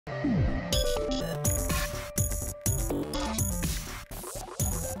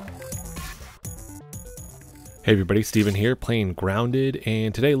Hey everybody, Steven here playing Grounded,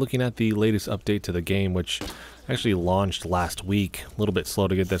 and today looking at the latest update to the game, which actually launched last week. A little bit slow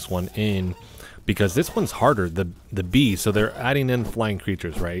to get this one in because this one's harder, the B, so they're adding in flying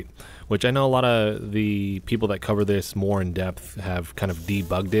creatures, right? Which I know a lot of the people that cover this more in depth have kind of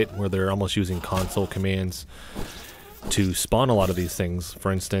debugged it, where they're almost using console commands to spawn a lot of these things.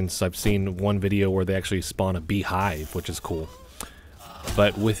 For instance, I've seen one video where they actually spawn a beehive, which is cool.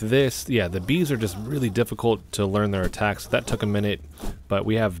 But with this, yeah, the bees are just really difficult to learn their attacks. That took a minute, but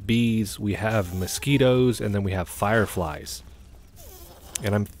we have bees, we have mosquitoes, and then we have fireflies.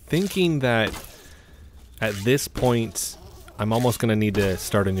 And I'm thinking that at this point, I'm almost going to need to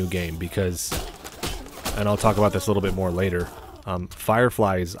start a new game because, and I'll talk about this a little bit more later,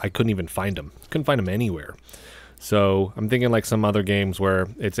 fireflies, I couldn't even find them. Couldn't find them anywhere. So I'm thinking like some other games where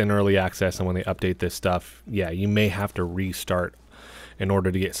it's in early access, and when they update this stuff, yeah, you may have to restart in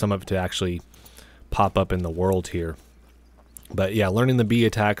order to get some of it to actually pop up in the world here. But yeah, learning the bee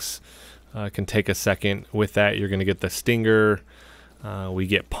attacks can take a second. With that, you're going to get the stinger. We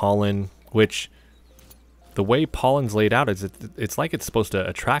get pollen, which the way pollen's laid out is it's like it's supposed to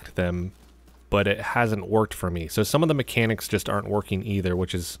attract them, but it hasn't worked for me. So some of the mechanics just aren't working either,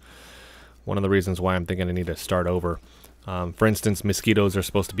 which is one of the reasons why I'm thinking I need to start over. For instance, mosquitoes are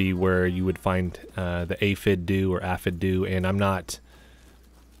supposed to be where you would find the aphid dew or aphid dew, and I'm not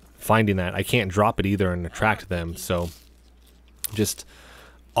finding that. I can't drop it either and attract them, so just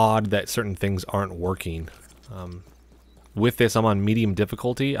odd that certain things aren't working. With this, I'm on medium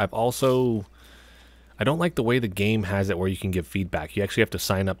difficulty. I don't like the way the game has it where you can give feedback. You actually have to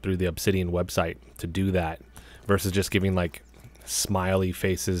sign up through the Obsidian website to do that, versus just giving like smiley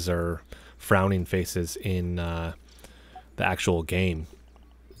faces or frowning faces in the actual game.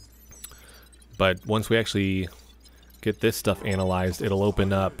 But once we actually get this stuff analyzed, it'll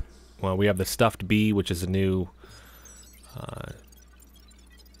open up. Well, we have the stuffed bee, which is a new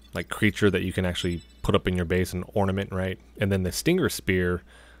like creature that you can actually put up in your base and ornament, right? And then the stinger spear.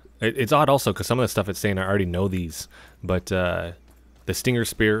 It's odd also because some of the stuff it's saying I already know these, but the stinger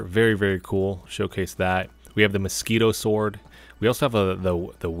spear, very, very cool. Showcase that. We have the mosquito sword. We also have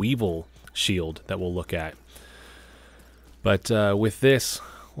the weevil shield that we'll look at. But with this,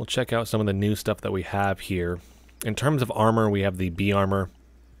 we'll check out some of the new stuff that we have here. In terms of armor, we have the bee armor.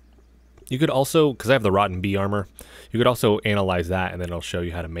 You could also, because I have the rotten bee armor, you could also analyze that and then it'll show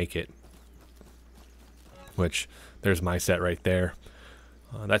you how to make it. Which, there's my set right there.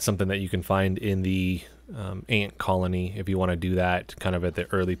 That's something that you can find in the ant colony if you want to do that kind of at the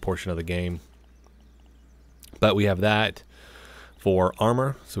early portion of the game. But we have that for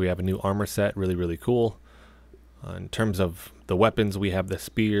armor, so we have a new armor set, really, really cool. In terms of the weapons, we have the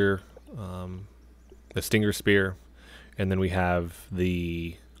spear, the stinger spear, and then we have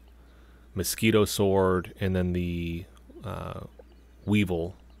the mosquito sword, and then the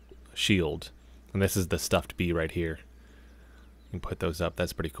weevil shield. And this is the stuffed bee right here. You can put those up.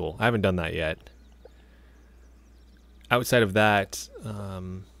 That's pretty cool. I haven't done that yet. Outside of that,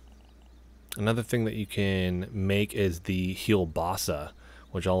 another thing that you can make is the heal bossa,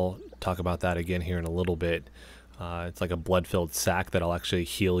 which I'll talk about that again here in a little bit. It's like a blood-filled sack that'll actually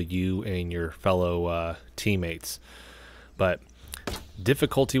heal you and your fellow teammates. But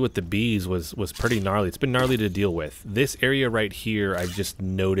difficulty with the bees was pretty gnarly. It's been gnarly to deal with. This area right here, I've just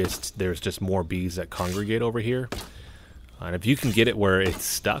noticed there's just more bees that congregate over here. And if you can get it where it's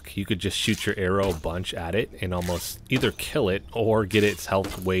stuck, you could just shoot your arrow a bunch at it and almost either kill it or get its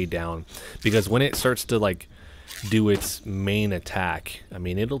health way down. Because when it starts to like do its main attack, I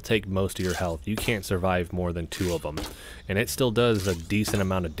mean, it'll take most of your health. You can't survive more than 2 of them. And it still does a decent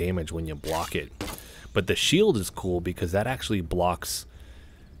amount of damage when you block it. But the shield is cool because that actually blocks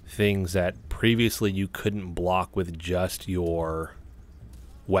things that previously you couldn't block with just your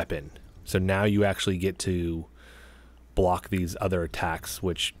weapon. So now you actually get to block these other attacks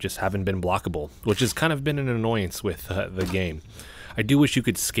which just haven't been blockable, which has kind of been an annoyance with the game. I do wish you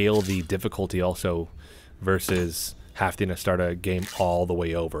could scale the difficulty also versus having to start a game all the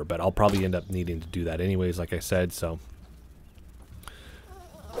way over, but I'll probably end up needing to do that anyways, like I said. So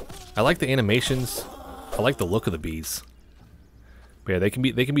I like the animations. I like the look of the bees. But yeah, they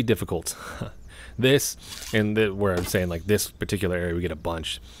can be difficult. This and where I'm saying like this particular area we get a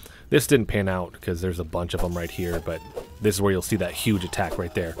bunch. This didn't pan out because there's a bunch of them right here, but this is where you'll see that huge attack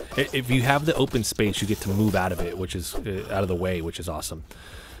right there. If you have the open space, you get to move out of it, which is out of the way, which is awesome.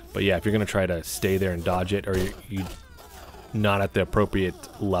 But yeah, if you're gonna try to stay there and dodge it, or you not at the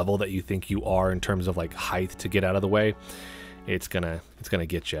appropriate level that you think you are in terms of like height to get out of the way, it's gonna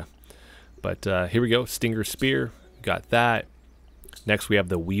get you. But here we go, stinger spear, got that. Next we have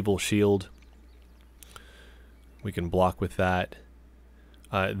the weevil shield. We can block with that.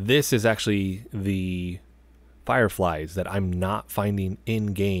 This is actually the fireflies that I'm not finding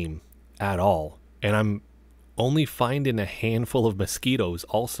in-game at all. And I'm only finding a handful of mosquitoes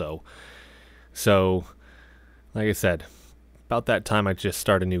also. So, like I said, about that time I just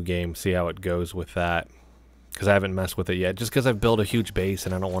start a new game, see how it goes with that. Because I haven't messed with it yet. Just because I've built a huge base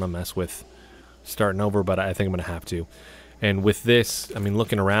and I don't want to mess with starting over, but I think I'm going to have to. And with this, I mean,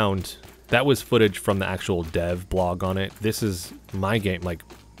 looking around, that was footage from the actual dev blog on it. This is my game, like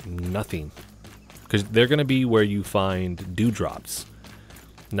nothing. Because they're going to be where you find dewdrops.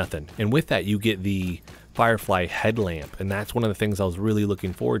 Nothing. And with that, you get the firefly headlamp. And that's one of the things I was really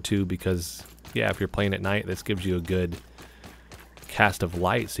looking forward to because, yeah, if you're playing at night, this gives you a good cast of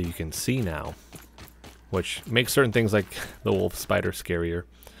light so you can see now. Which makes certain things like the wolf spider scarier.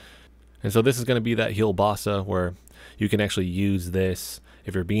 And so this is going to be that heal bossa where you can actually use this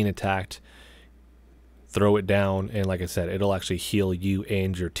if you're being attacked, throw it down, and like I said, it'll actually heal you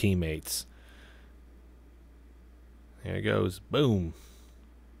and your teammates. There it goes. Boom.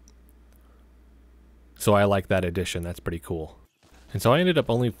 So I like that addition. That's pretty cool. And so I ended up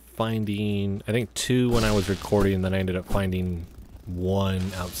only finding, I think 2 when I was recording, and then I ended up finding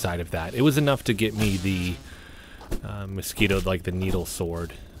 1 outside of that. It was enough to get me the mosquito, like the needle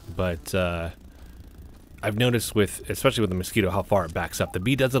sword. But I've noticed with, especially with the mosquito, how far it backs up. The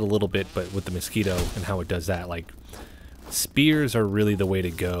bee does it a little bit, but with the mosquito and how it does that, like spears are really the way to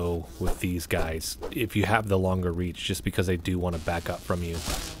go with these guys if you have the longer reach, just because they do want to back up from you.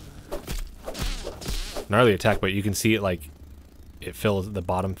 Gnarly attack, but you can see it like it fills, the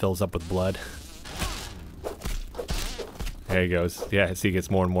bottom fills up with blood. There he goes. Yeah, see, it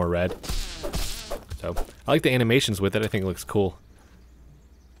gets more and more red. So I like the animations with it. I think it looks cool.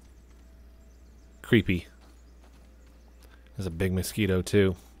 Creepy. There's a big mosquito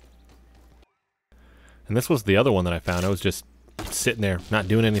too. And this was the other one that I found. I was just sitting there, not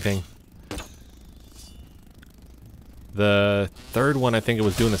doing anything. The third one, I think it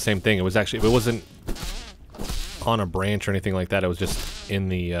was doing the same thing. It was actually, it wasn't on a branch or anything like that. It was just in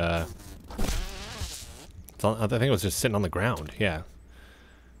the, I think it was just sitting on the ground. Yeah.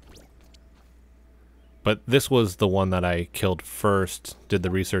 But this was the one that I killed first, did the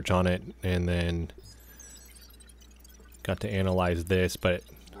research on it, and then got to analyze this. But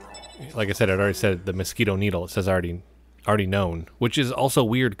like I said, I'd already said the mosquito needle. It says already known, which is also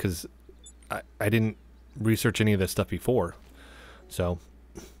weird because I didn't research any of this stuff before. So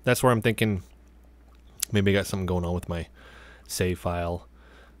that's where I'm thinking maybe I got something going on with my save file.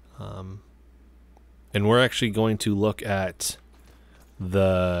 And we're actually going to look at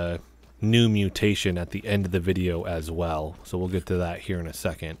the new mutation at the end of the video as well. So we'll get to that here in a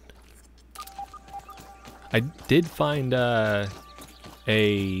second. I did find a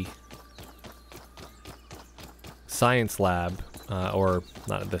science lab, or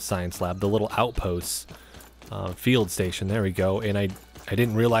not the science lab, the little outpost field station. There we go. And I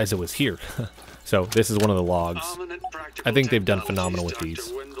didn't realize it was here. So this is one of the logs. I think they've done phenomenal with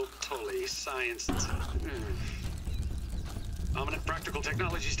these. Dominant Practical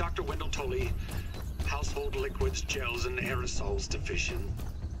Technologies, Dr. Wendell Tully. Household liquids, gels, and aerosols division.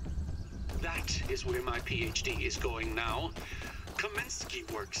 That is where my PhD is going now. Kaminsky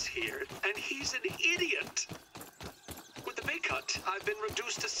works here, and he's an idiot. With the pay cut, I've been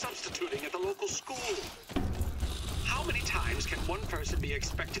reduced to substituting at the local school. How many times can one person be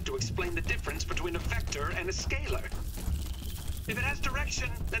expected to explain the difference between a vector and a scalar? If it has direction,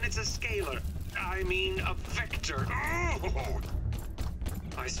 then it's a scalar. I mean, a vector. Oh!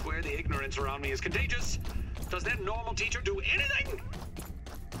 I swear the ignorance around me is contagious. Does that normal teacher do anything?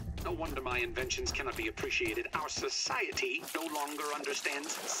 No wonder my inventions cannot be appreciated. Our society no longer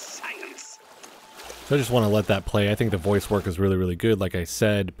understands science. So I just want to let that play. I think the voice work is really, really good, like I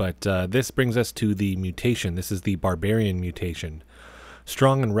said. But this brings us to the mutation. This is the Barbarian mutation.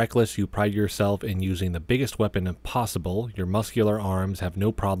 Strong and reckless, you pride yourself in using the biggest weapon possible. Your muscular arms have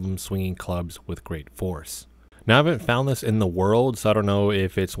no problem swinging clubs with great force. Now, I haven't found this in the world, so I don't know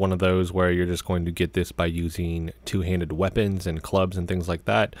if it's one of those where you're just going to get this by using two-handed weapons and clubs and things like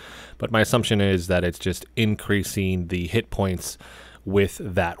that. But my assumption is that it's just increasing the hit points with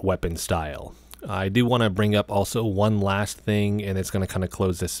that weapon style. I do want to bring up also one last thing, and it's going to kind of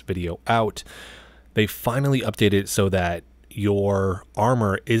close this video out. They finally updated it so that your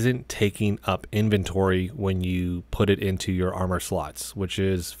armor isn't taking up inventory when you put it into your armor slots, which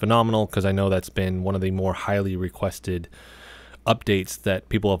is phenomenal because I know that's been one of the more highly requested updates that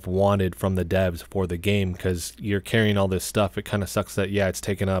people have wanted from the devs for the game, because you're carrying all this stuff. It kind of sucks that, yeah, it's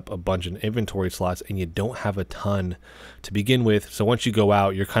taken up a bunch of inventory slots and you don't have a ton to begin with. So once you go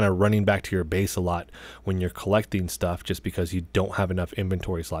out, you're kind of running back to your base a lot when you're collecting stuff, just because you don't have enough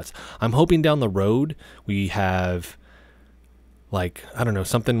inventory slots. I'm hoping down the road we have, like, I don't know,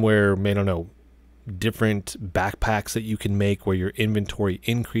 something where, I don't know, different backpacks that you can make where your inventory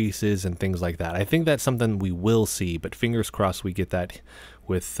increases and things like that. I think that's something we will see, but fingers crossed we get that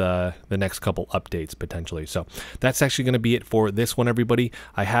with the next couple updates potentially. So that's actually going to be it for this one, everybody.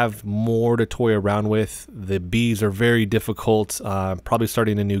 I have more to toy around with. The bees are very difficult. Probably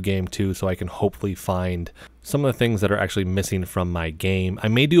starting a new game too, so I can hopefully find some of the things that are actually missing from my game. I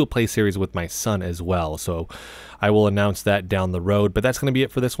may do a play series with my son as well, so I will announce that down the road. But that's going to be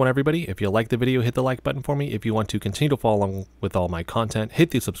it for this one, everybody. If you like the video, hit the like button for me. If you want to continue to follow along with all my content,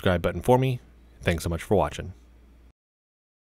 hit the subscribe button for me. Thanks so much for watching.